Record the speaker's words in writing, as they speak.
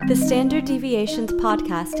The Standard Deviations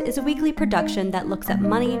podcast is a weekly production that looks at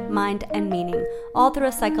money, mind, and meaning, all through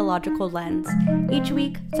a psychological lens. Each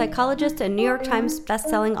week, psychologist and New York Times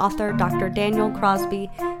bestselling author Dr. Daniel Crosby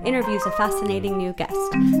interviews a fascinating new guest,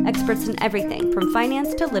 experts in everything from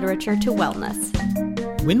finance to literature to wellness.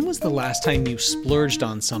 When was the last time you splurged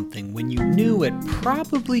on something when you knew it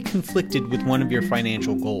probably conflicted with one of your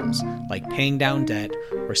financial goals, like paying down debt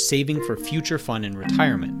or saving for future fun in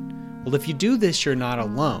retirement? Well, if you do this, you're not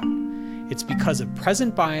alone. It's because of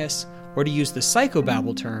present bias, or to use the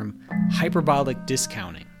psychobabble term, hyperbolic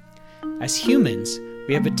discounting. As humans,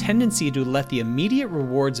 we have a tendency to let the immediate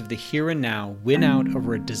rewards of the here and now win out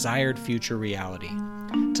over a desired future reality.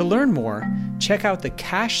 To learn more, check out the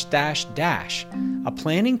Cash Stash Dash, a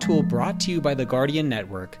planning tool brought to you by the Guardian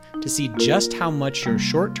Network to see just how much your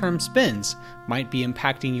short-term spends might be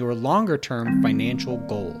impacting your longer-term financial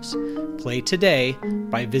goals. Play today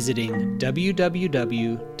by visiting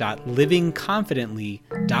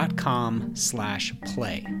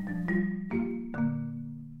www.livingconfidently.com/play.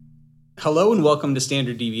 Hello and welcome to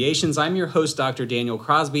Standard Deviations. I'm your host, Dr. Daniel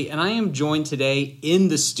Crosby, and I am joined today in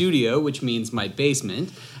the studio, which means my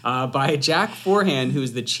basement, by Jack Forehand, who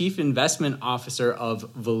is the Chief Investment Officer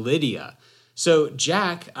of Validia. So,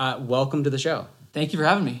 Jack, welcome to the show. Thank you for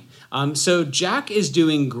having me. So Jack is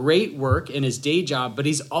doing great work in his day job, but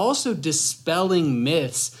he's also dispelling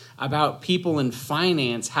myths about people in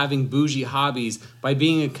finance having bougie hobbies by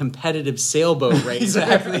being a competitive sailboat racer.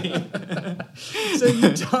 Exactly. So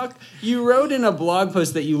you wrote in a blog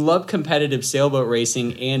post that you love competitive sailboat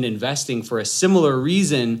racing and investing for a similar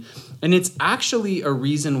reason. And it's actually a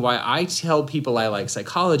reason why I tell people I like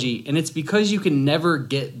psychology, and it's because you can never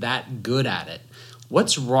get that good at it.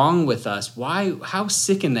 What's wrong with us? How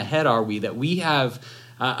sick in the head are we that we have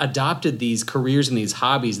adopted these careers and these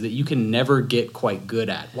hobbies that you can never get quite good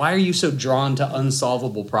at? Why are you so drawn to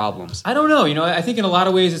unsolvable problems? I don't know. I think in a lot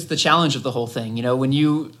of ways it's the challenge of the whole thing.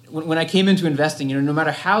 When I came into investing, no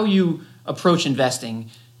matter how you approach investing,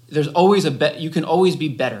 there's always you can always be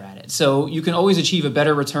better at it. So you can always achieve a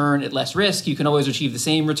better return at less risk. You can always achieve the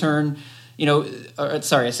same return,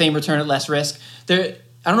 a same return at less risk.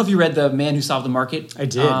 I don't know if you read The Man Who Solved the Market. I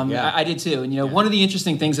did, yeah. I did too. And, One of the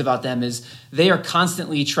interesting things about them is they are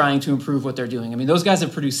constantly trying to improve what they're doing. I mean, those guys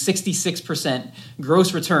have produced 66%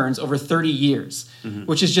 gross returns over 30 years,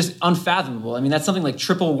 which is just unfathomable. I mean, that's something like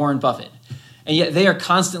triple Warren Buffett. And yet they are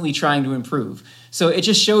constantly trying to improve. So it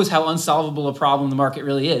just shows how unsolvable a problem the market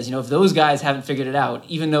really is. If those guys haven't figured it out,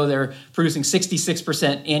 even though they're producing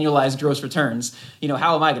 66% annualized gross returns,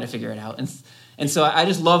 how am I going to figure it out? And so I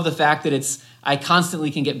just love the fact that I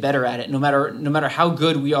constantly can get better at it. No matter how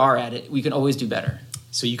good we are at it, we can always do better.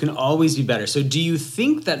 So you can always be better. So do you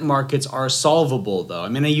think that markets are solvable, though? I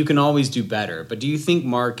mean, you can always do better, but do you think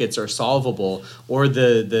markets are solvable, or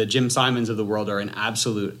the Jim Simons of the world are an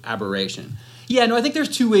absolute aberration? Yeah, no, I think there's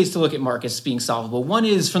two ways to look at markets being solvable. One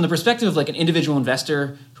is from the perspective of like an individual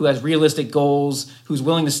investor who has realistic goals, who's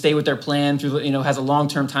willing to stay with their plan through, has a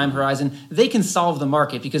long-term time horizon. They can solve the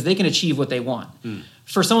market because they can achieve what they want.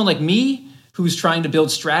 For someone like me, who's trying to build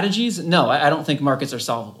strategies, no, I don't think markets are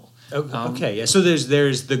solvable. Okay, yeah. So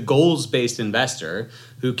there's the goals-based investor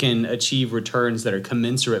who can achieve returns that are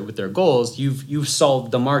commensurate with their goals. You've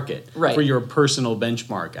solved the market for your personal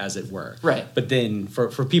benchmark, as it were. Right. But then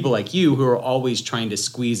for people like you who are always trying to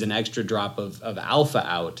squeeze an extra drop of alpha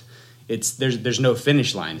out, there's no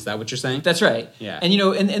finish line. Is that what you're saying? That's right. Yeah. And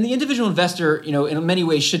and the individual investor, in many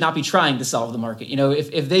ways should not be trying to solve the market.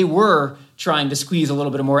 If they were trying to squeeze a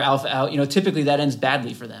little bit more alpha out, typically that ends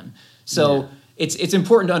badly for them. So it's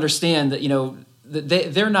important to understand that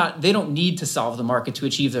they don't need to solve the market to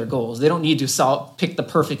achieve their goals. They don't need to pick the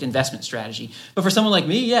perfect investment strategy. But for someone like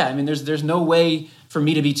me, there's no way for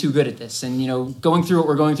me to be too good at this. And going through what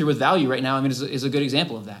we're going through with value right now, is a good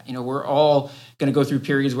example of that. We're all going to go through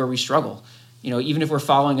periods where we struggle. Even if we're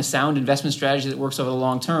following a sound investment strategy that works over the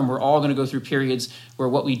long term, we're all going to go through periods where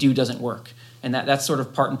what we do doesn't work. And that's sort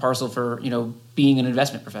of part and parcel for being an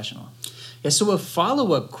investment professional. Yeah, so a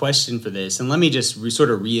follow-up question for this, and let me just sort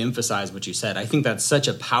of re-emphasize what you said. I think that's such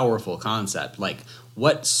a powerful concept. Like,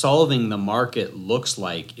 what solving the market looks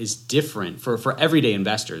like is different for everyday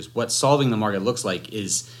investors. What solving the market looks like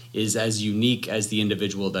is as unique as the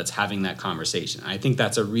individual that's having that conversation. I think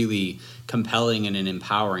that's a really compelling and an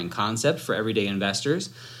empowering concept for everyday investors.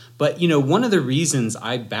 But, one of the reasons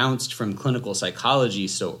I bounced from clinical psychology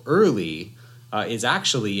so early is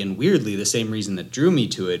actually, and weirdly, the same reason that drew me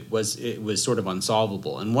to it was sort of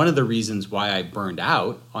unsolvable. And one of the reasons why I burned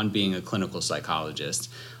out on being a clinical psychologist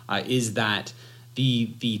is that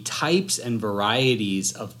the types and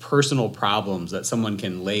varieties of personal problems that someone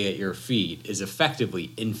can lay at your feet is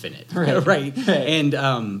effectively infinite, right? And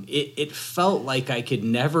it felt like I could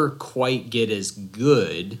never quite get as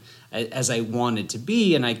good as I wanted to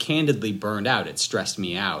be, and I candidly burned out. It stressed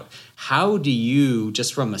me out. How do you,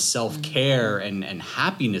 just from a self-care and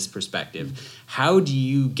happiness perspective, how do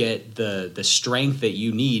you get the strength that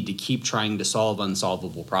you need to keep trying to solve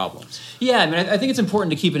unsolvable problems? Yeah, I mean, I think it's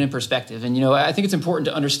important to keep it in perspective. And, I think it's important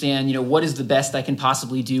to understand, what is the best I can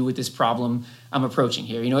possibly do with this problem I'm approaching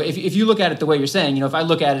here. If you look at it the way you're saying, if I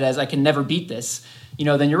look at it as I can never beat this,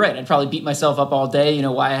 then you're right. I'd probably beat myself up all day.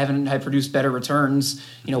 Why haven't I produced better returns?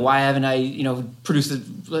 Why haven't I,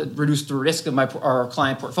 reduced the risk of our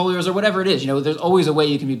client portfolios or whatever it is? There's always a way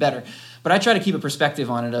you can be better. But I try to keep a perspective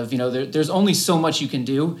on it of, there's only so much you can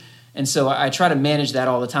do. And so I try to manage that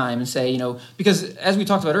all the time and say, because as we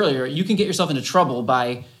talked about earlier, you can get yourself into trouble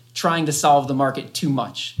by trying to solve the market too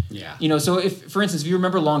much. Yeah. So if, for instance, if you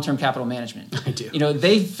remember long-term capital management, I do.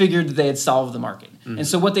 They figured they had solved the market. Mm-hmm. And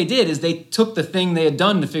so what they did is they took the thing they had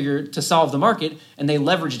done to solve the market and they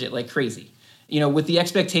leveraged it like crazy, with the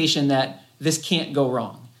expectation that this can't go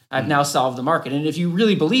wrong. I've now solved the market. And if you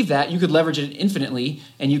really believe that, you could leverage it infinitely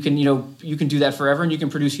and you can do that forever and you can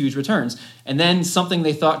produce huge returns. And then something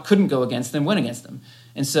they thought couldn't go against them went against them.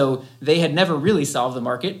 And so they had never really solved the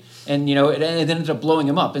market and, it ended up blowing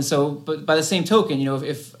them up. And so, but by the same token,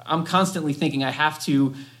 if I'm constantly thinking I have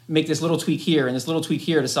to make this little tweak here and this little tweak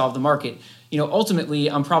here to solve the market,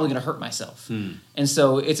 ultimately I'm probably going to hurt myself. And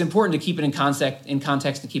so it's important to keep it in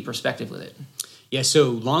context and keep perspective with it. Yeah, so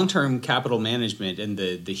long-term capital management and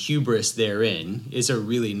the hubris therein is a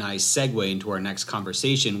really nice segue into our next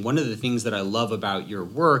conversation. One of the things that I love about your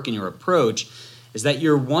work and your approach is that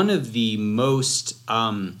you're one of the most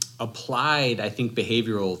applied, I think,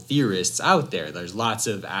 behavioral theorists out there. There's lots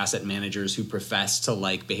of asset managers who profess to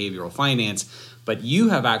like behavioral finance, but you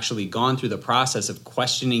have actually gone through the process of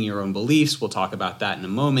questioning your own beliefs. We'll talk about that in a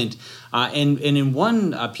moment. And in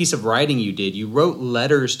one piece of writing you did, you wrote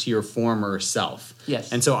letters to your former self.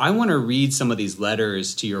 Yes. And so I want to read some of these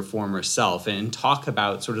letters to your former self and talk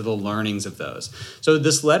about sort of the learnings of those. So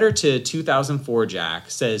this letter to 2004 Jack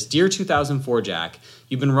says, "Dear 2004 Jack,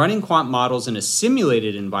 you've been running quant models in a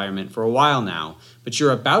simulated environment for a while now, but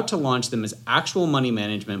you're about to launch them as actual money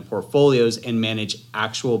management portfolios and manage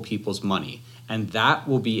actual people's money. And that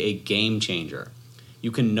will be a game changer.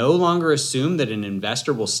 You can no longer assume that an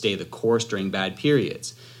investor will stay the course during bad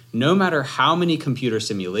periods. No matter how many computer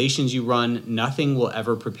simulations you run, nothing will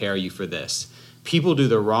ever prepare you for this. People do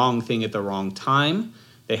the wrong thing at the wrong time.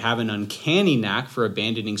 They have an uncanny knack for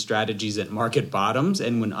abandoning strategies at market bottoms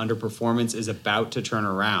and when underperformance is about to turn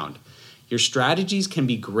around. Your strategies can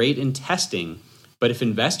be great in testing, but if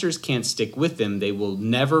investors can't stick with them, they will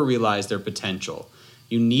never realize their potential.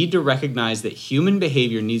 You need to recognize that human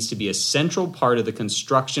behavior needs to be a central part of the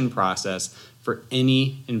construction process for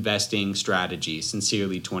any investing strategy.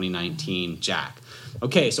 Sincerely, 2019, Jack."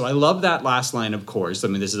 Okay, so I love that last line, of course. I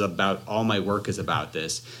mean, this is about, all my work is about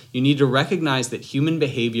this. You need to recognize that human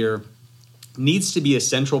behavior needs to be a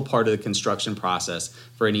central part of the construction process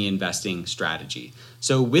for any investing strategy.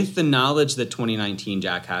 So with the knowledge that 2019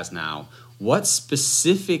 Jack has now, what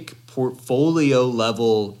specific portfolio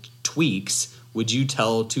level tweaks would you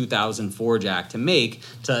tell 2004 Jack to make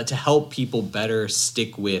to help people better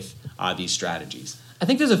stick with these strategies? I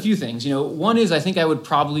think there's a few things. One is I think I would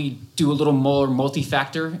probably do a little more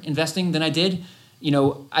multi-factor investing than I did.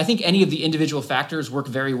 I think any of the individual factors work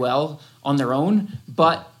very well on their own,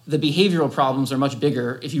 but the behavioral problems are much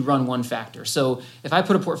bigger if you run one factor. So if I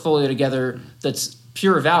put a portfolio together that's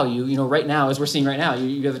pure value, right now, as we're seeing right now,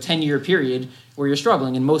 you have a 10-year period where you're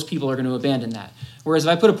struggling and most people are going to abandon that. Whereas if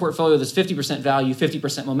I put a portfolio that's 50% value,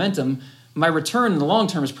 50% momentum, my return in the long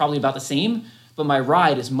term is probably about the same, but my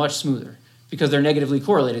ride is much smoother because they're negatively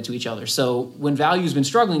correlated to each other. So when value's been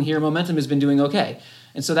struggling here, momentum has been doing okay.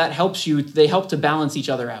 And so that helps they help to balance each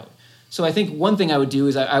other out. So I think one thing I would do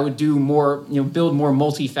is I would do more, build more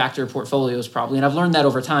multi-factor portfolios probably. And I've learned that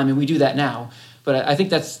over time and we do that now. But I think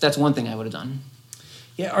that's one thing I would have done.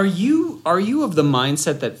 Yeah, are you of the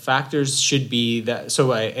mindset that factors should be that,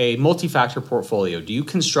 so a multi-factor portfolio, do you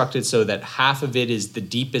construct it so that half of it is the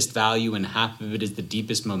deepest value and half of it is the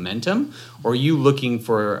deepest momentum? Or are you looking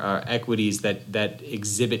for equities that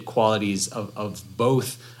exhibit qualities of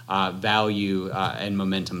both value and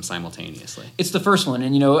momentum simultaneously? It's the first one.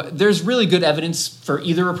 And, there's really good evidence for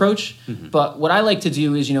either approach. Mm-hmm. But what I like to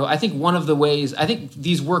do is, I think one of the ways, I think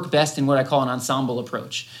these work best in what I call an ensemble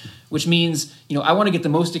approach, which means, I want to get the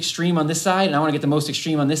most extreme on this side and I want to get the most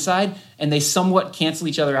extreme on this side, and they somewhat cancel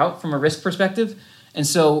each other out from a risk perspective. And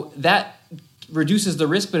so that reduces the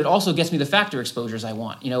risk, but it also gets me the factor exposures I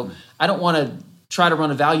want. I don't want to try to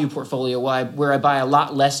run a value portfolio where I buy a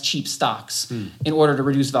lot less cheap stocks in order to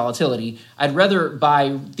reduce volatility. I'd rather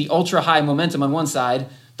buy the ultra high momentum on one side,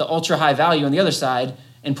 the ultra high value on the other side,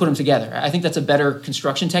 and put them together. I think that's a better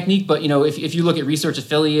construction technique. But if you look at research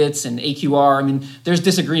affiliates and AQR, there's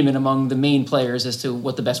disagreement among the main players as to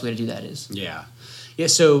what the best way to do that is. Yeah. Yeah,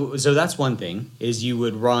 so that's one thing, is you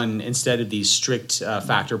would run, instead of these strict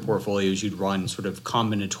factor portfolios, you'd run sort of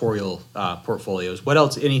combinatorial portfolios. What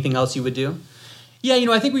else? Anything else you would do? Yeah,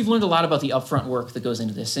 I think we've learned a lot about the upfront work that goes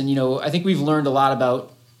into this. And, I think we've learned a lot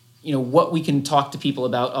about, what we can talk to people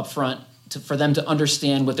about upfront for them to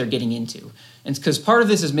understand what they're getting into. And because part of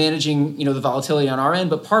this is managing, the volatility on our end,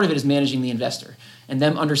 but part of it is managing the investor and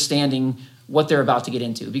them understanding what they're about to get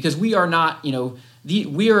into. Because we are not,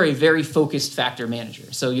 we are a very focused factor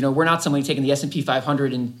manager. So, we're not somebody taking the S&P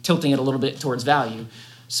 500 and tilting it a little bit towards value.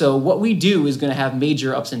 So what we do is going to have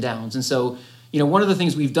major ups and downs. And so, one of the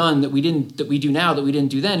things we've done that we do now that we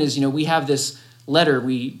didn't do then is, we have this letter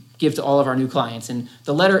we give to all of our new clients. And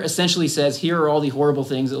the letter essentially says, here are all the horrible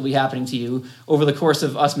things that will be happening to you over the course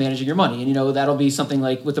of us managing your money. And, that'll be something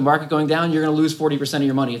like, with the market going down, you're going to lose 40% of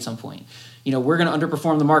your money at some point. We're going to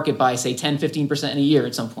underperform the market by, say, 10, 15% in a year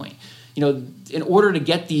at some point. In order to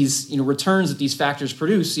get these, returns that these factors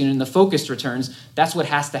produce, in the focused returns, that's what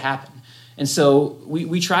has to happen. And so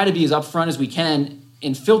we try to be as upfront as we can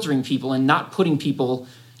in filtering people and not putting people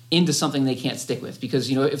into something they can't stick with.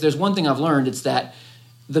 Because, if there's one thing I've learned, it's that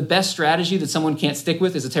the best strategy that someone can't stick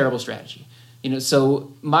with is a terrible strategy.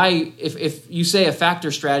 So if you say a factor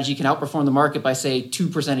strategy can outperform the market by, say,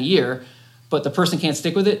 2% a year, but the person can't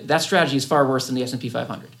stick with it, that strategy is far worse than the S&P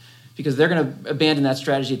 500 because they're going to abandon that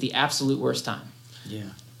strategy at the absolute worst time. Yeah.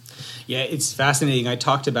 Yeah, it's fascinating. I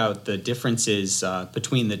talked about the differences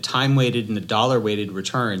between the time-weighted and the dollar-weighted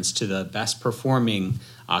returns to the best performing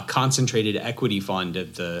concentrated equity fund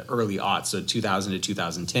of the early aughts, so 2000 to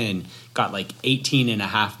 2010, got like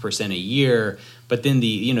 18.5% a year. But then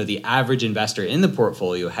the average investor in the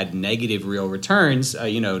portfolio had negative real returns,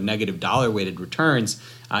 negative dollar-weighted returns,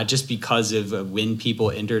 just because of when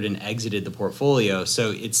people entered and exited the portfolio.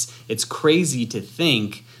 So it's crazy to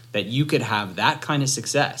think that you could have that kind of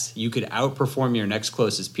success. You could outperform your next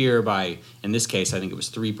closest peer by, in this case, I think it was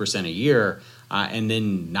 3% a year, and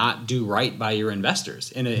then not do right by your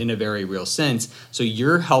investors in a very real sense. So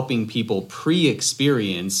you're helping people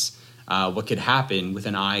pre-experience what could happen with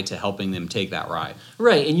an eye to helping them take that ride.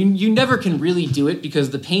 Right, and you never can really do it because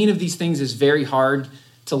the pain of these things is very hard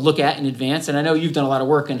to look at in advance. And I know you've done a lot of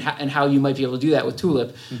work and how you might be able to do that with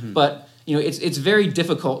Tulip, but it's very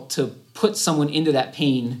difficult to put someone into that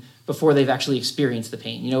pain before they've actually experienced the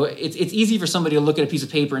pain. It's easy for somebody to look at a piece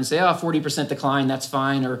of paper and say, 40% decline, that's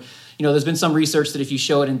fine. Or, there's been some research that if you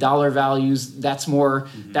show it in dollar values, that's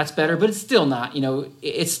better, but it's still not,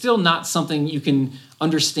 it's still not something you can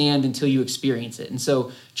understand until you experience it. And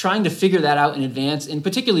so trying to figure that out in advance, and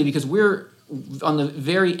particularly because we're on the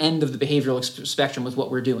very end of the behavioral spectrum with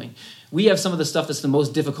what we're doing. We have some of the stuff that's the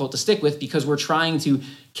most difficult to stick with because we're trying to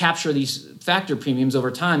capture these factor premiums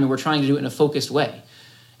over time, and we're trying to do it in a focused way.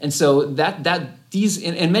 And so these,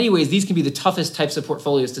 in many ways, these can be the toughest types of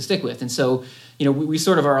portfolios to stick with. And so, we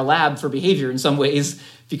sort of are a lab for behavior in some ways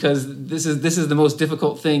because this is the most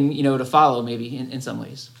difficult thing, to follow maybe in some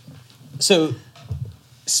ways. So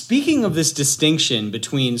speaking of this distinction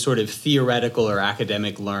between sort of theoretical or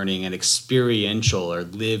academic learning and experiential or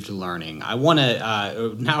lived learning, I want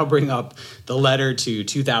to now bring up the letter to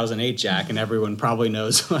 2008 Jack, and everyone probably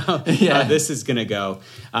knows how this is going to go.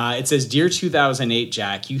 It says, "Dear 2008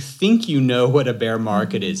 Jack, you think you know what a bear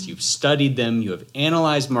market is. You've studied them. You have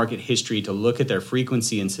analyzed market history to look at their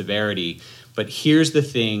frequency and severity. But here's the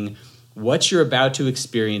thing. What you're about to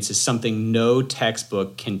experience is something no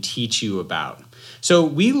textbook can teach you about." So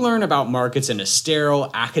we learn about markets in a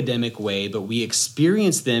sterile academic way, but we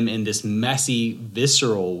experience them in this messy,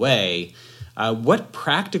 visceral way. What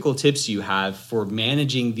practical tips do you have for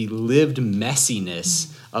managing the lived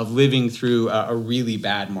messiness of living through a really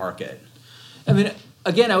bad market? I mean,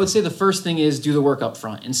 again, I would say the first thing is do the work up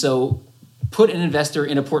front. And so put an investor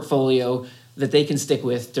in a portfolio that they can stick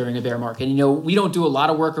with during a bear market. And, we don't do a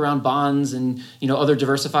lot of work around bonds and, other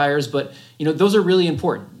diversifiers, but, those are really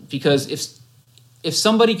important because if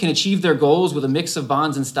somebody can achieve their goals with a mix of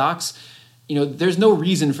bonds and stocks, there's no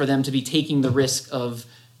reason for them to be taking the risk of,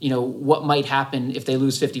 what might happen if they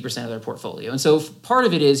lose 50% of their portfolio. And so part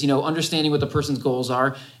of it is, understanding what the person's goals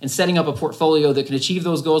are and setting up a portfolio that can achieve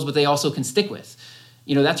those goals, but they also can stick with.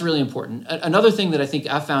 That's really important. Another thing that I think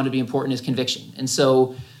I've found to be important is conviction. And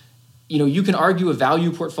so, you can argue a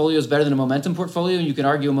value portfolio is better than a momentum portfolio. You can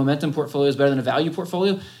argue a momentum portfolio is better than a value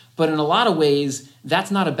portfolio. But in a lot of ways,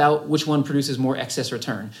 that's not about which one produces more excess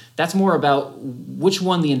return. That's more about which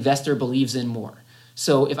one the investor believes in more.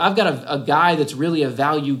 So if I've got a guy that's really a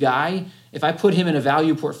value guy, if I put him in a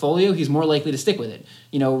value portfolio, he's more likely to stick with it,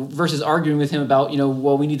 versus arguing with him about,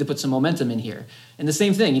 well, we need to put some momentum in here. And the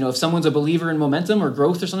same thing, if someone's a believer in momentum or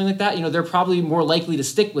growth or something like that, they're probably more likely to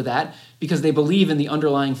stick with that because they believe in the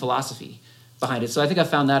underlying philosophy behind it. So I think I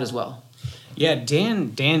found that as well. Yeah,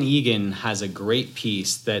 Dan Egan has a great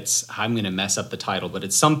piece that's, I'm going to mess up the title, but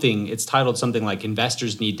it's titled something like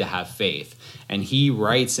Investors Need to Have Faith. And he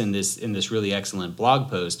writes in this really excellent blog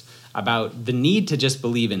post about the need to just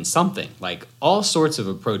believe in something. Like all sorts of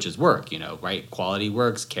approaches work, right? Quality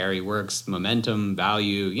works, carry works, momentum,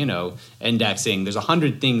 value, indexing. There's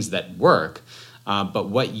 100 things that work. But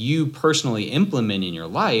what you personally implement in your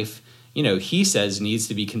life, he says needs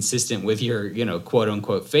to be consistent with your, quote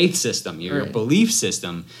unquote faith system, your belief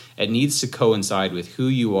system. It needs to coincide with who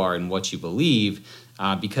you are and what you believe,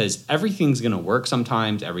 because everything's going to work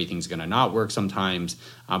sometimes, everything's going to not work sometimes.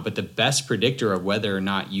 But the best predictor of whether or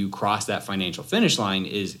not you cross that financial finish line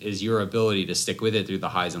is your ability to stick with it through the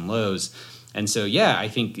highs and lows. And so, I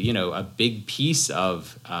think, a big piece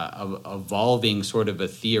of evolving sort of a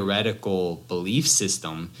theoretical belief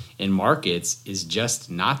system in markets is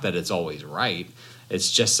just not that it's always right.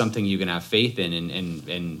 It's just something you can have faith in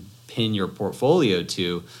and pin your portfolio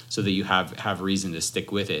to so that you have reason to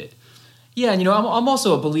stick with it. Yeah, and I'm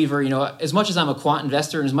also a believer, as much as I'm a quant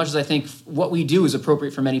investor and as much as I think what we do is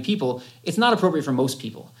appropriate for many people, it's not appropriate for most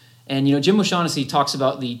people. And, Jim O'Shaughnessy talks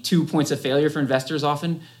about the 2 points of failure for investors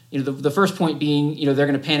often. The first point being, they're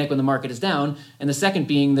going to panic when the market is down, and the second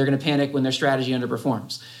being they're going to panic when their strategy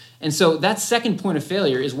underperforms. And so that second point of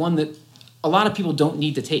failure is one that a lot of people don't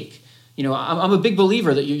need to take. I'm a big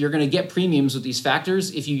believer that you're going to get premiums with these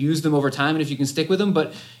factors if you use them over time and if you can stick with them.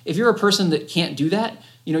 But if you're a person that can't do that,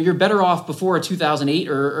 you're better off before a 2008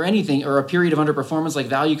 or anything or a period of underperformance like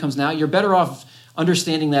value comes now. You're better off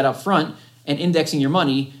understanding that up front and indexing your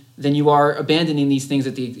money than you are abandoning these things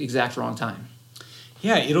at the exact wrong time.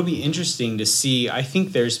 Yeah, it'll be interesting to see. I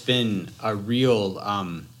think there's been a real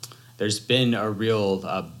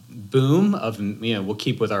boom of, we'll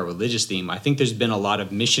keep with our religious theme. I think there's been a lot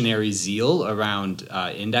of missionary zeal around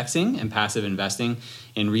indexing and passive investing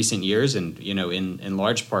in recent years, and in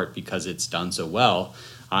large part because it's done so well.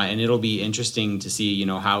 And it'll be interesting to see,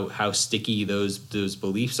 how sticky those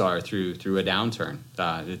beliefs are through a downturn.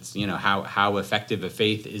 It's how effective a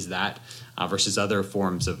faith is that versus other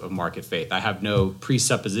forms of market faith. I have no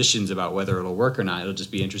presuppositions about whether it'll work or not. It'll just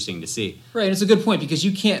be interesting to see. Right, and it's a good point because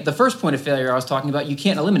you can't. The first point of failure I was talking about, you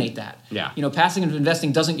can't eliminate that. Yeah. Passive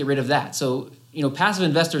investing doesn't get rid of that. So passive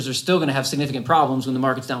investors are still going to have significant problems when the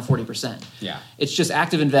market's down 40%. Yeah. It's just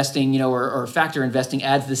active investing, or factor investing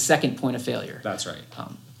adds the second point of failure. That's right.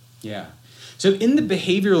 Yeah. So in the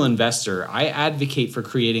behavioral investor, I advocate for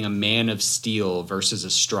creating a man of steel versus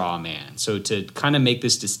a straw man. So to kind of make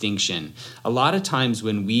this distinction, a lot of times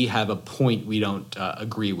when we have a point we don't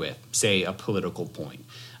agree with, say a political point,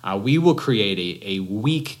 we will create a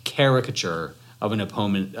weak caricature of an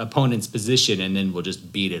opponent's position and then we'll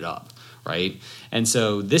just beat it up. Right? And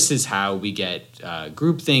so this is how we get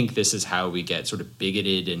groupthink. This is how we get sort of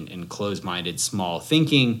bigoted and closed-minded small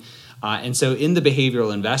thinking. And so in the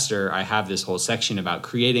behavioral investor, I have this whole section about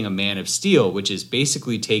creating a man of steel, which is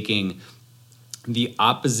basically taking the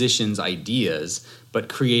opposition's ideas, but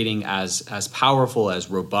creating as powerful, as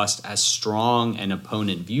robust, as strong an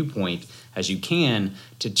opponent viewpoint as you can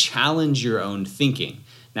to challenge your own thinking.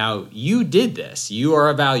 Now, you did this. You are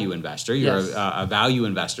a value investor. You're Yes. a value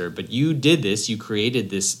investor, but you did this. You created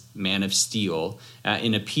this man of steel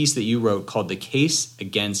in a piece that you wrote called The Case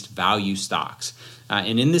Against Value Stocks.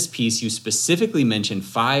 And in this piece, you specifically mentioned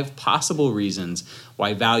 5 possible reasons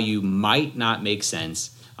why value might not make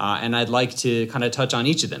sense. And I'd like to kind of touch on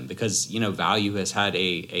each of them because, value has had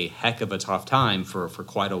a heck of a tough time for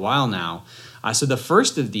quite a while now. So the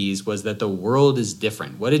first of these was that the world is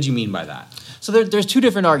different. What did you mean by that? So there's 2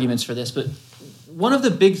 different arguments for this, but one of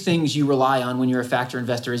the big things you rely on when you're a factor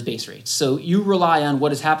investor is base rates. So you rely on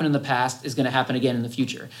what has happened in the past is going to happen again in the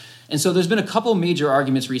future. And so there's been a couple major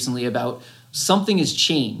arguments recently about something has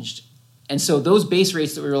changed. And so those base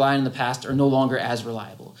rates that we relied on in the past are no longer as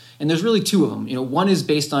reliable. And there's really 2 of them. One is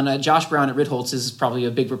based on Josh Brown at Ritholtz is probably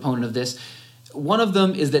a big proponent of this. One of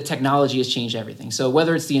them is that technology has changed everything. So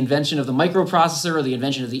whether it's the invention of the microprocessor or the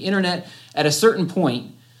invention of the internet, at a certain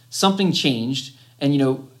point, something changed.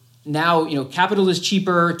 And, now, capital is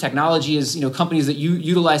cheaper. Technology is, companies that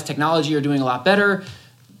utilize technology are doing a lot better.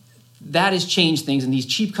 that has changed things, and these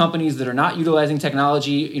cheap companies that are not utilizing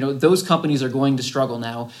technology, those companies are going to struggle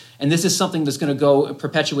now, and this is something that's going to go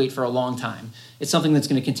perpetuate for a long time. It's something that's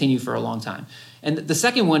going to continue for a long time. And the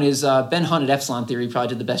second one is Ben Hunt at Epsilon Theory probably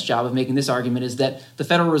did the best job of making this argument, is that the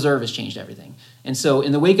Federal Reserve has changed everything. And so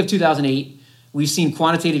in the wake of 2008, we've seen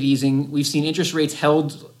quantitative easing, we've seen interest rates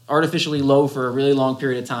held artificially low for a really long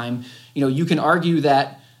period of time. You can argue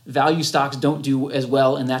that value stocks don't do as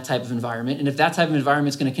well in that type of environment. And if that type of environment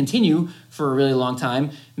is going to continue for a really long time,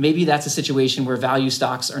 maybe that's a situation where value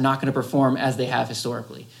stocks are not going to perform as they have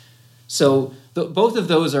historically. So both of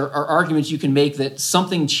those are arguments you can make that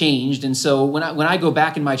something changed. And so when I go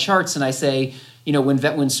back in my charts and I say,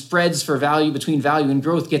 when spreads for value between value and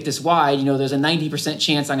growth get this wide, there's a 90%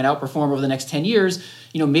 chance I'm going to outperform over the next 10 years,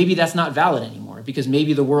 maybe that's not valid anymore, because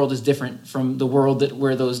maybe the world is different from the world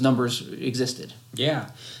where those numbers existed. Yeah.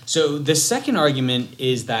 So the second argument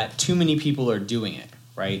is that too many people are doing it,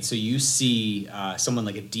 right? So you see someone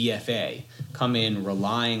like a DFA come in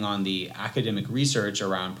relying on the academic research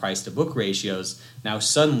around price to book ratios. Now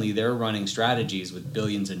suddenly they're running strategies with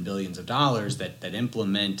billions and billions of dollars that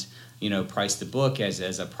implement price to book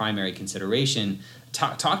as a primary consideration.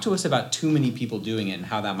 Talk to us about too many people doing it and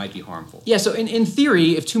how that might be harmful. Yeah, so in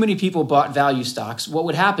theory, if too many people bought value stocks, what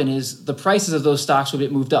would happen is the prices of those stocks would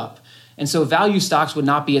get moved up. And so value stocks would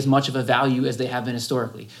not be as much of a value as they have been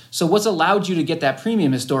historically. So what's allowed you to get that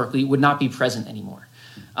premium historically would not be present anymore.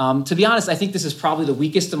 To be honest, I think this is probably the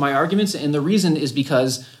weakest of my arguments, and the reason is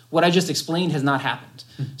because what I just explained has not happened.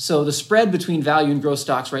 So the spread between value and growth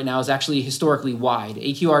stocks right now is actually historically wide.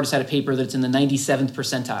 AQR just had a paper that it's in the 97th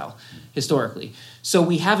percentile historically. So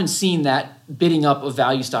we haven't seen that bidding up of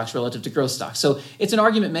value stocks relative to growth stocks. So it's an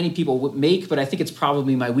argument many people would make, but I think it's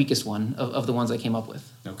probably my weakest one of the ones I came up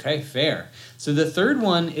with. Okay, fair. So the third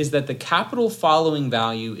one is that the capital following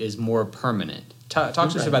value is more permanent. Talk to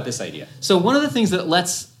us about this idea. So one of the things that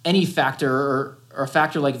lets any factor or a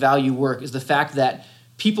factor like value work is the fact that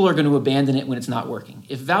people are going to abandon it when it's not working.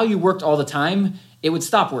 If value worked all the time, it would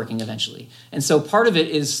stop working eventually. And so part of it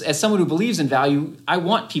is, as someone who believes in value, I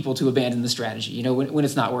want people to abandon the strategy, when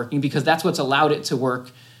it's not working, because that's what's allowed it to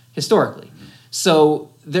work historically.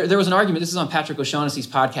 So there was an argument, this is on Patrick O'Shaughnessy's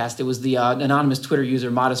podcast, it was the anonymous Twitter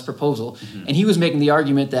user Modest Proposal, and he was making the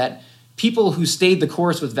argument that people who stayed the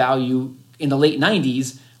course with value in the late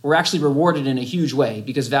 90s were actually rewarded in a huge way,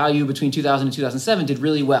 because value between 2000 and 2007 did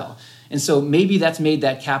really well. And so maybe that's made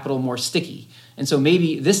that capital more sticky. And so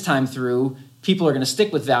maybe this time through, people are going to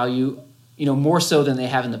stick with value, more so than they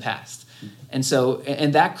have in the past. And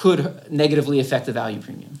that could negatively affect the value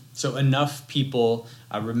premium. So enough people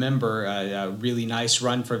remember a really nice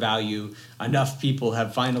run for value. Enough people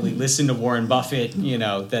have finally listened to Warren Buffett,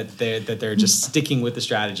 that they're just sticking with the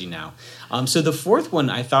strategy now. So the fourth one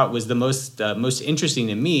I thought was the most interesting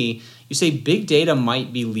to me. You say big data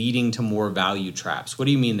might be leading to more value traps. What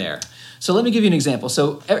do you mean there? So let me give you an example.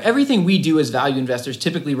 So everything we do as value investors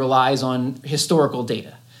typically relies on historical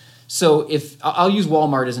data. So I'll use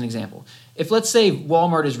Walmart as an example. If let's say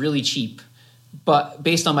Walmart is really cheap, but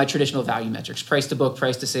based on my traditional value metrics, price to book,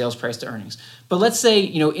 price to sales, price to earnings. But let's say,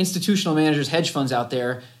 institutional managers, hedge funds out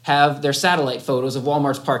there have their satellite photos of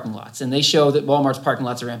Walmart's parking lots, and they show that Walmart's parking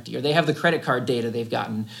lots are empty, or they have the credit card data they've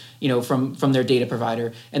gotten, from their data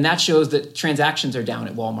provider, and that shows that transactions are down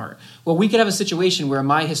at Walmart. Well, we could have a situation where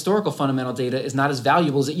my historical fundamental data is not as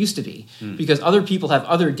valuable as it used to be, because other people have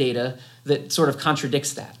other data that sort of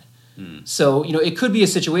contradicts that. So, it could be a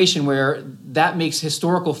situation where that makes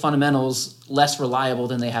historical fundamentals less reliable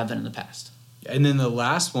than they have been in the past. And then the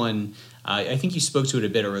last one, I think you spoke to it a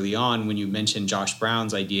bit early on when you mentioned Josh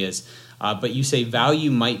Brown's ideas, but you say value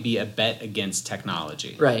might be a bet against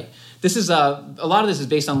technology. Right. This is a lot of this is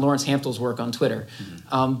based on Lawrence Hamptle's work on Twitter.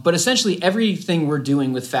 But essentially everything we're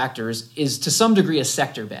doing with factors is to some degree a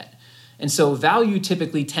sector bet. And so value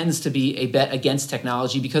typically tends to be a bet against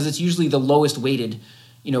technology because it's usually the lowest weighted,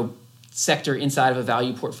 sector inside of a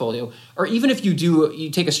value portfolio. Or even if you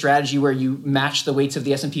take a strategy where you match the weights of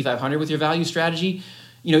the S&P 500 with your value strategy,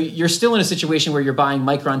 you're still in a situation where you're buying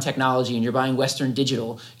Micron Technology and you're buying Western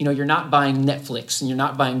Digital. You're not buying Netflix and you're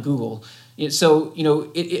not buying Google. So,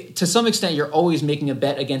 to some extent, you're always making a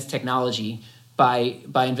bet against technology by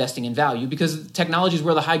investing in value, because technology is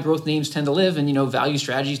where the high growth names tend to live, and value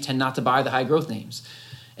strategies tend not to buy the high growth names.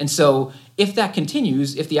 And so if that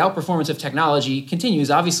continues, if the outperformance of technology continues,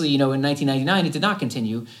 obviously, in 1999, it did not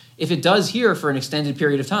continue. If it does here for an extended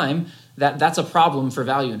period of time, that's a problem for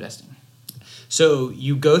value investing. So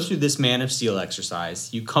you go through this Man of Steel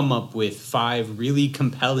exercise. You come up with 5 really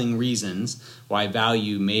compelling reasons why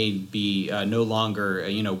value may be no longer,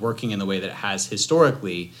 working in the way that it has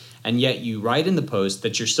historically. and yet you write in the post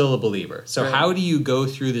that you're still a believer. So Right. how do you go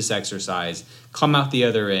through this exercise, come out the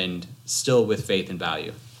other end still with faith and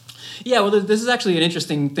value? Yeah, well, this is actually an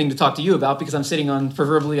interesting thing to talk to you about because I'm sitting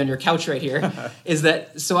proverbially on your couch right here.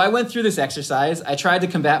 So I went through this exercise. I tried to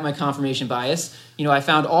combat my confirmation bias. I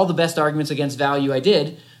found all the best arguments against value I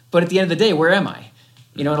did, but at the end of the day, where am I?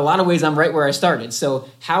 In a lot of ways, I'm right where I started. So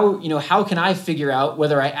how can I figure out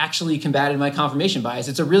whether I actually combated my confirmation bias?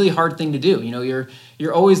 It's a really hard thing to do.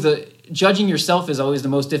 You're always judging yourself is always the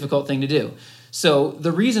most difficult thing to do. So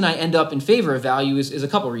the reason I end up in favor of value is a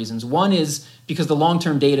couple reasons. One is because the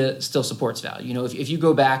long-term data still supports value. If you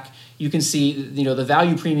go back, you can see the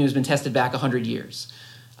value premium has been tested back 100 years.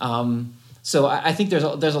 So I think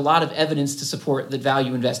there's a lot of evidence to support that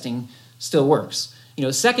value investing still works.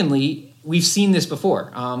 Secondly, we've seen this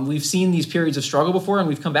before. We've seen these periods of struggle before, and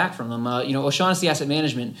we've come back from them. O'Shaughnessy Asset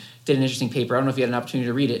Management did an interesting paper. I don't know if you had an opportunity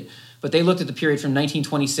to read it, but they looked at the period from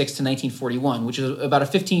 1926 to 1941, which is about a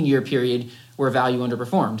 15-year period where value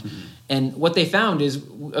underperformed. Mm-hmm. And what they found is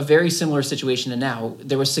a very similar situation to now.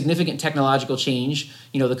 There was significant technological change.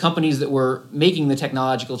 The companies that were making the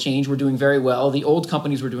technological change were doing very well. The old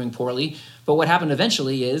companies were doing poorly. But what happened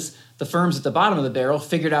eventually is the firms at the bottom of the barrel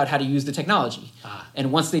figured out how to use the technology.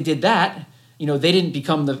 And once they did that, they didn't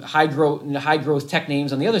become the high growth tech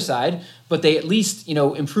names on the other side, but they at least,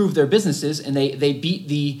 improved their businesses and they beat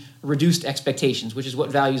the reduced expectations, which is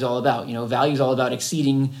what value is all about. Value is all about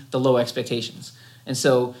exceeding the low expectations. And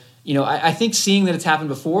so, I think seeing that it's happened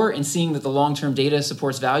before and seeing that the long-term data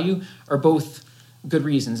supports value are both good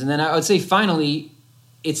reasons. And then I would say finally,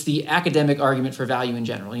 it's the academic argument for value in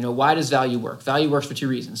general. Why does value work? Value works for two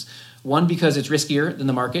reasons. One, because it's riskier than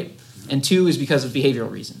the market, and two is because of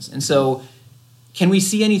behavioral reasons. And so can we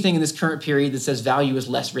see anything in this current period that says value is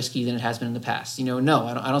less risky than it has been in the past? No,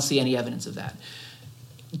 I don't see any evidence of that.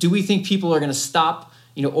 Do we think people are going to stop,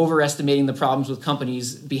 overestimating the problems with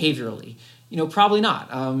companies behaviorally? Probably not.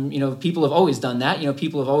 People have always done that.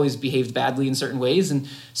 People have always behaved badly in certain ways. And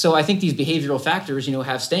so I think these behavioral factors,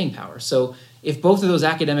 have staying power. So if both of those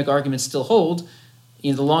academic arguments still hold,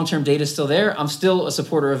 the long-term data is still there, I'm still a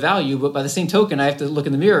supporter of value. But by the same token, I have to look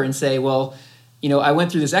in the mirror and say, well, I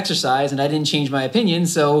went through this exercise and I didn't change my opinion.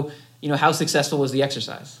 So, how successful was the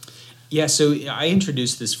exercise? Yeah, so I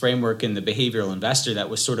introduced this framework in the Behavioral Investor that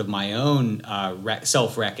was sort of my own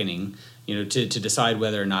self-reckoning, to decide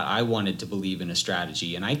whether or not I wanted to believe in a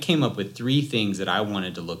strategy. And I came up with three things that I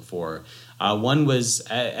wanted to look for. One was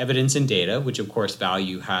evidence and data, which of course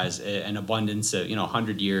value has an abundance of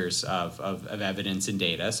 100 years of evidence and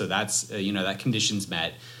data. So that's that condition's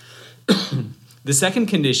met. The second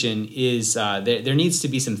condition is there needs to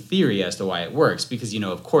be some theory as to why it works, because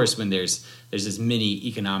of course when there's as many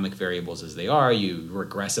economic variables as they are, you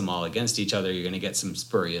regress them all against each other, you're going to get some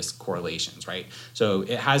spurious correlations, right? So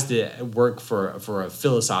it has to work for a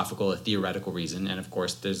philosophical, a theoretical reason, and of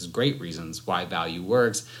course there's great reasons why value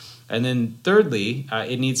works. And then thirdly,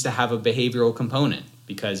 it needs to have a behavioral component,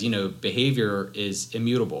 because behavior is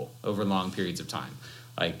immutable over long periods of time.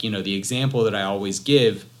 Like the example that I always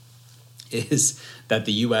give is that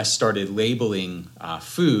the U.S. started labeling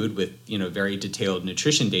food with very detailed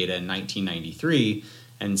nutrition data in 1993,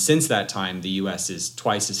 and since that time the U.S. is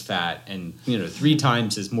twice as fat and 3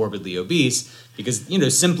 times as morbidly obese, because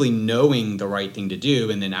simply knowing the right thing to do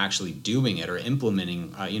and then actually doing it or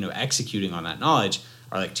implementing executing on that knowledge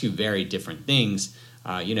are like two very different things.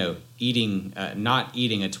 Not eating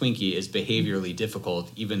a Twinkie is behaviorally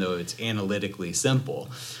difficult, even though it's analytically simple.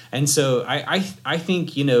 And so I think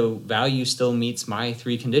value still meets my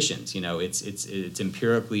three conditions. It's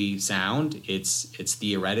empirically sound, it's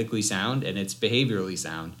theoretically sound, and it's behaviorally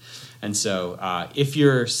sound. And so if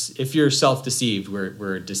you're self-deceived,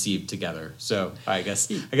 we're deceived together. So I guess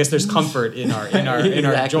there's comfort in our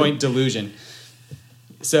Exactly. joint delusion.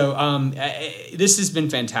 So this has been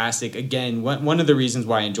fantastic. Again, one of the reasons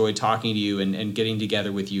why I enjoy talking to you and getting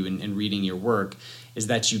together with you and reading your work is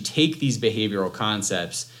that you take these behavioral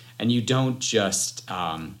concepts and you don't just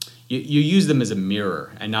you use them as a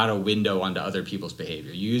mirror and not a window onto other people's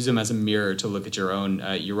behavior. You use them as a mirror to look at your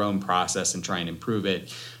own process and try and improve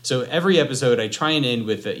it. So every episode I try and end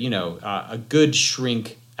with a good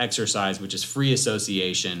shrink exercise, which is free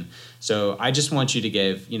association. So I just want you to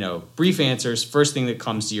give, brief answers. First thing that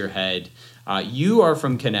comes to your head. You are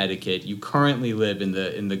from Connecticut. You currently live in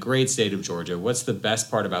the great state of Georgia. What's the best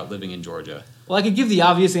part about living in Georgia? Well, I could give the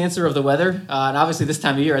obvious answer of the weather. And obviously this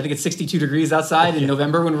time of year, I think it's 62 degrees outside in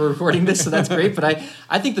November when we're recording this, so that's great. But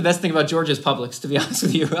I think the best thing about Georgia is Publix, to be honest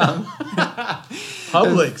with you.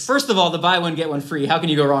 Publix. First of all, the buy one, get one free. How can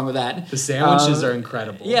you go wrong with that? The sandwiches are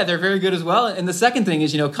incredible. Yeah, they're very good as well. And the second thing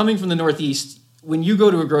is, coming from the Northeast, when you go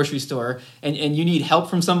to a grocery store and you need help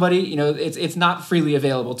from somebody, you know, it's not freely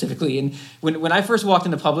available typically. And when I first walked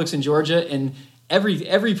into Publix in Georgia, and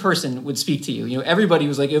every person would speak to you, you know, everybody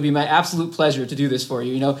was like, it would be my absolute pleasure to do this for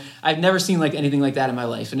you. You know, I've never seen like anything like that in my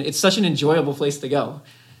life. And it's such an enjoyable place to go.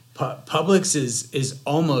 Publix is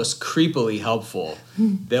almost creepily helpful.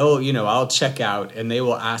 They'll, you know, I'll check out and they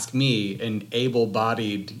will ask me, an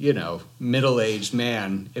able-bodied, you know, middle-aged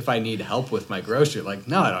man, if I need help with my groceries. Like,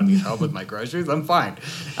 no, I don't need help with my groceries. I'm fine.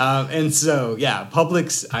 And so, yeah,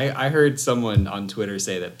 Publix, I heard someone on Twitter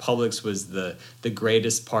say that Publix was the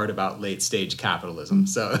greatest part about late-stage capitalism.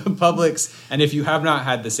 So Publix, and if you have not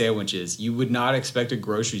had the sandwiches, you would not expect a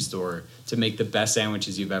grocery store to make the best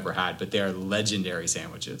sandwiches you've ever had, but they are legendary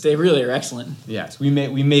sandwiches. They really are excellent. Yes, we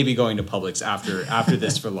may be going to Publix after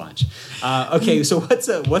this for lunch. Okay, so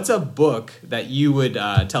what's a book that you would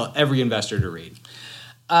tell every investor to read?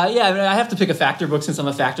 Yeah, I mean, I have to pick a factor book since I'm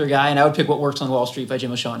a factor guy, and I would pick What Works on Wall Street by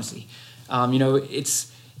Jim O'Shaughnessy. You know,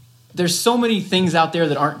 there's so many things out there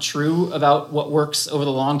that aren't true about what works over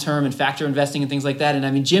the long term and factor investing and things like that. And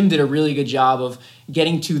I mean, Jim did a really good job of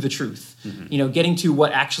getting to the truth, you know, getting to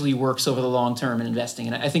what actually works over the long term in investing.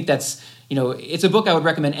 And I think that's, you know, it's a book I would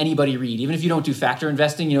recommend anybody read. Even if you don't do factor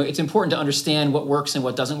investing, you know, it's important to understand what works and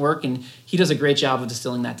what doesn't work. And he does a great job of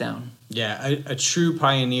distilling that down. Yeah, a true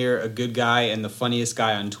pioneer, a good guy, and the funniest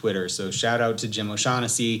guy on Twitter. So shout out to Jim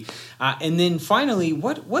O'Shaughnessy. And then finally,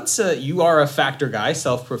 you are a factor guy,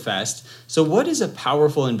 self-professed. So what is a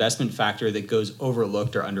powerful investment factor that goes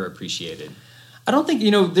overlooked or underappreciated? I don't think, you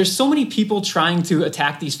know, there's so many people trying to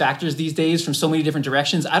attack these factors these days from so many different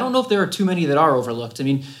directions. I don't know if there are too many that are overlooked. I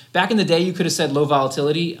mean, back in the day, you could have said low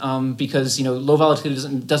volatility because, you know, low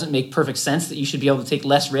volatility doesn't make perfect sense, that you should be able to take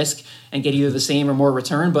less risk and get either the same or more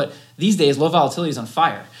return. But these days, low volatility is on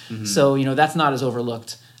fire. Mm-hmm. So, you know, that's not as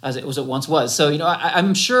overlooked as it once was. So, you know,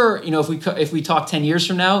 I'm sure, you know, if we talk 10 years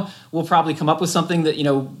from now, we'll probably come up with something that, you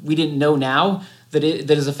know, we didn't know now that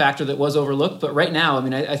is a factor that was overlooked. But right now, I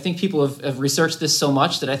mean, I think people have researched this so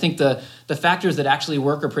much that I think the factors that actually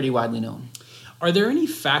work are pretty widely known. Are there any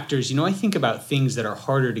factors, you know, I think about things that are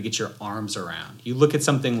harder to get your arms around. You look at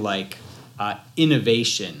something like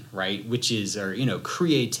innovation, right, which is, or, you know,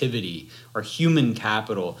 creativity or human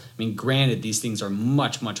capital. I mean, granted, these things are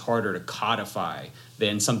much, much harder to codify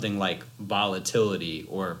than something like volatility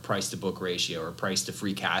or price to book ratio or price to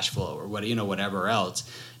free cash flow or whatever else.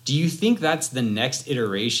 Do you think that's the next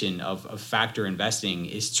iteration of factor investing,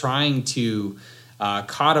 is trying to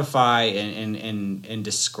codify and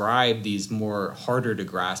describe these more harder to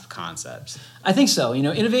grasp concepts? I think so. You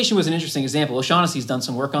know, innovation was an interesting example. O'Shaughnessy's done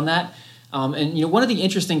some work on that. And, you know, one of the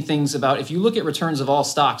interesting things about, if you look at returns of all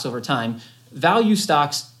stocks over time, value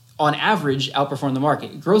stocks on average outperform the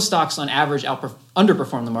market. Growth stocks on average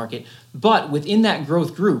underperform the market. But within that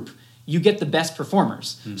growth group, you get the best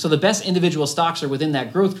performers. So the best individual stocks are within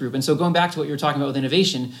that growth group. And so going back to what you were talking about with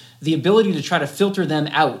innovation, the ability to try to filter them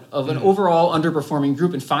out of an overall underperforming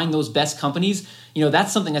group and find those best companies, you know,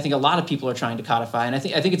 that's something I think a lot of people are trying to codify. And I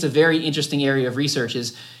think it's a very interesting area of research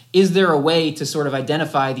is there a way to sort of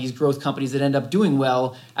identify these growth companies that end up doing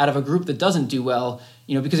well out of a group that doesn't do well?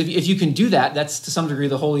 You know, because if you can do that, that's to some degree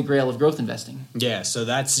the holy grail of growth investing. Yeah, so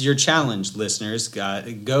that's your challenge, listeners.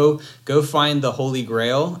 Go find the holy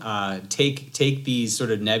grail. Take these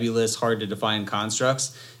sort of nebulous, hard to define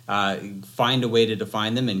constructs. Find a way to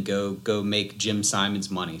define them and go make Jim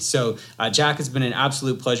Simons money. So, Jack, it's been an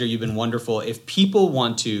absolute pleasure. You've been wonderful. If people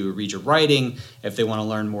want to read your writing, if they want to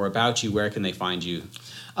learn more about you, where can they find you?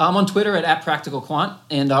 I'm on Twitter at @PracticalQuant,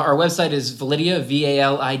 and our website is Validea,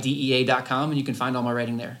 VALIDEA.com, and you can find all my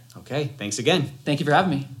writing there. Okay, thanks again. Thank you for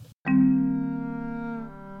having me.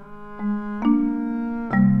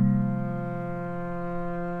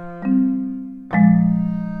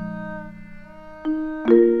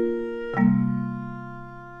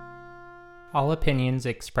 All opinions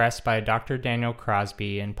expressed by Dr. Daniel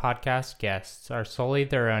Crosby and podcast guests are solely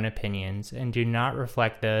their own opinions and do not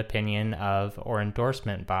reflect the opinion of or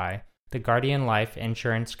endorsement by the Guardian Life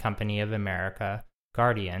Insurance Company of America,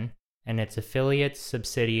 Guardian, and its affiliates,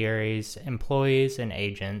 subsidiaries, employees, and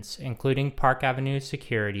agents, including Park Avenue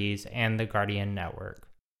Securities and the Guardian Network.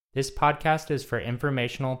 This podcast is for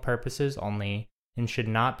informational purposes only and should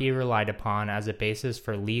not be relied upon as a basis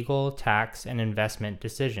for legal, tax, and investment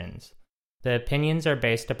decisions. The opinions are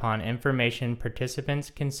based upon information participants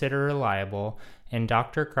consider reliable, and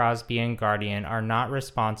Dr. Crosby and Guardian are not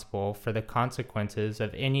responsible for the consequences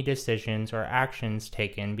of any decisions or actions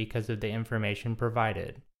taken because of the information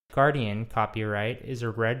provided. Guardian copyright is a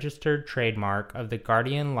registered trademark of the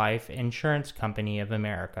Guardian Life Insurance Company of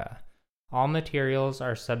America. All materials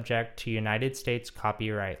are subject to United States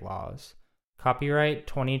copyright laws. Copyright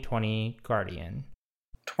 2020 Guardian.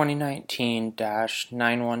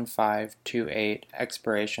 2019-91528,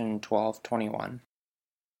 expiration 12/21.